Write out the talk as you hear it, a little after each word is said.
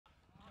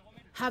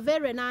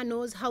Herve Renard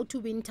knows how to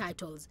win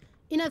titles.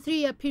 In a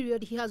 3-year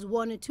period, he has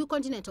won 2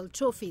 continental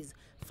trophies,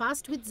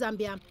 first with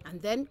Zambia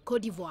and then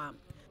Cote d'Ivoire.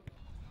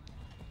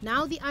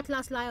 Now the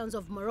Atlas Lions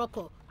of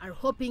Morocco are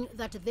hoping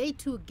that they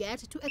too get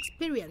to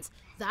experience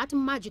that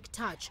magic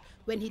touch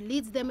when he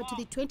leads them to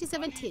the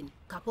 2017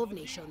 Cup of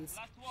Nations.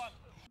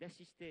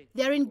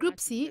 They are in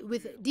Group C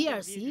with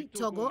DRC,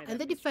 Togo and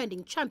the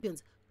defending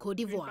champions, Cote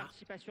d'Ivoire.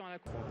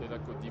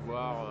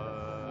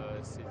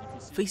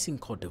 Facing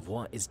Cote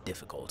d'Ivoire is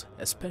difficult,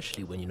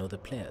 especially when you know the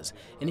players,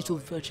 and it will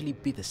virtually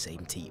be the same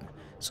team.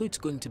 So it's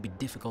going to be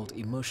difficult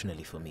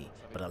emotionally for me,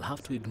 but I'll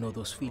have to ignore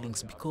those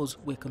feelings because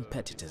we're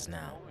competitors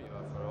now.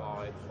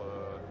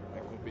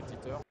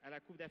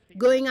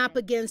 Going up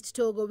against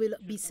Togo will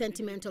be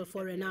sentimental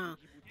for Renard.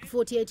 The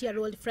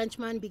 48-year-old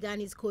Frenchman began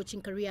his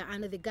coaching career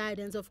under the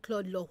guidance of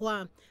Claude Le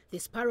Roy, the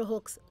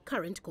Sparrow's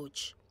current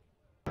coach.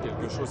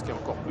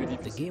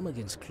 The game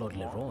against Claude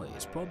Le Roy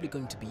is probably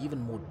going to be even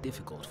more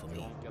difficult for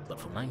me, but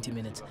for 90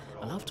 minutes,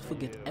 I'll have to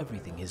forget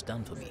everything he's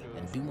done for me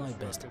and do my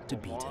best to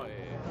beat him.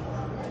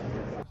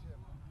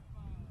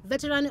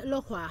 Veteran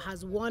Le Roy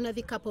has won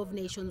the Cup of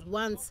Nations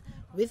once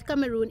with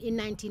Cameroon in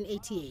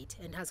 1988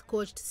 and has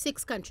coached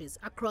 6 countries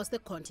across the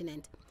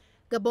continent.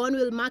 Gabon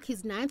will mark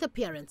his 9th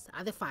appearance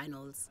at the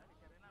finals.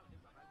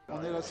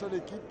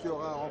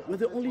 We're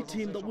the only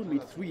team that will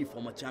meet 3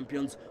 former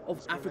champions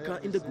of Africa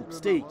in the group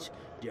stage.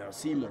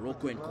 DRC,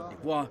 Morocco and Cote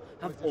d'Ivoire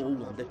have all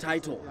won the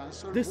title.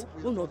 This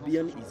will not be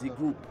an easy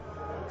group.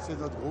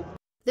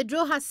 The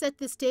draw has set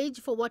the stage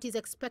for what is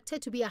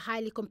expected to be a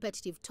highly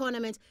competitive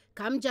tournament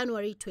come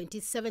January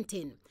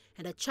 2017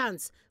 and a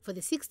chance for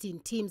the 16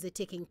 teams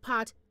taking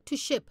part to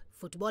shape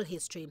football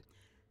history.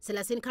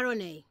 Celestine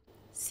Carone,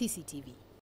 CCTV.